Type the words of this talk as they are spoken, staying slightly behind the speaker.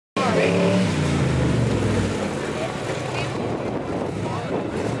Harvy.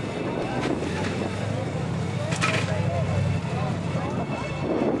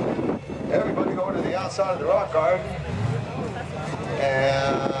 Everybody going to the outside of the rock garden.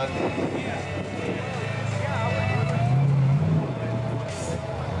 And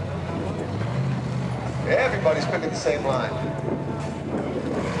everybody's picking the same line.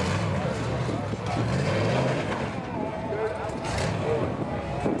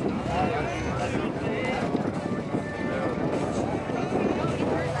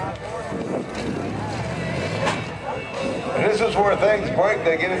 And this is where things break.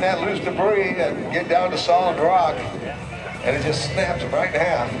 They get in that loose debris and get down to solid rock, and it just snaps them right in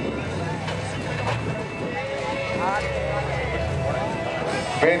half.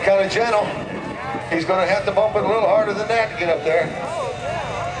 Being kind of gentle, he's going to have to bump it a little harder than that to get up there.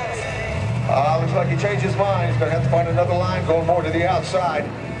 Looks like he changed his mind. He's going to have to find another line going more to the outside.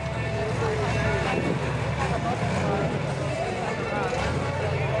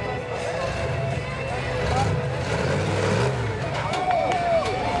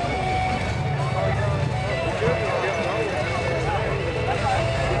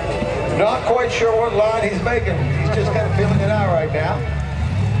 Not quite sure what line he's making. He's just kind of feeling it out right now.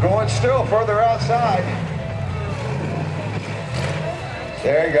 Going still further outside.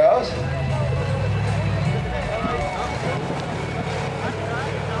 There he goes.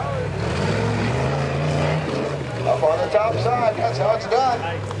 Up on the top side. That's how it's done.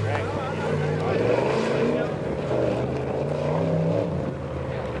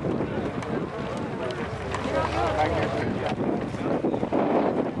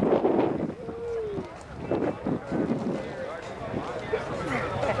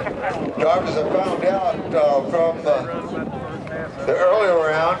 Drivers have found out from the earlier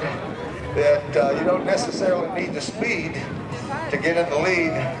round that you don't necessarily need the speed to get in the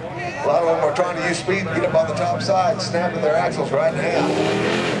lead. A lot of them are trying to use speed to get up on the top side, snapping their axles right in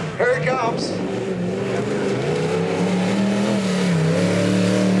half. Here he comes.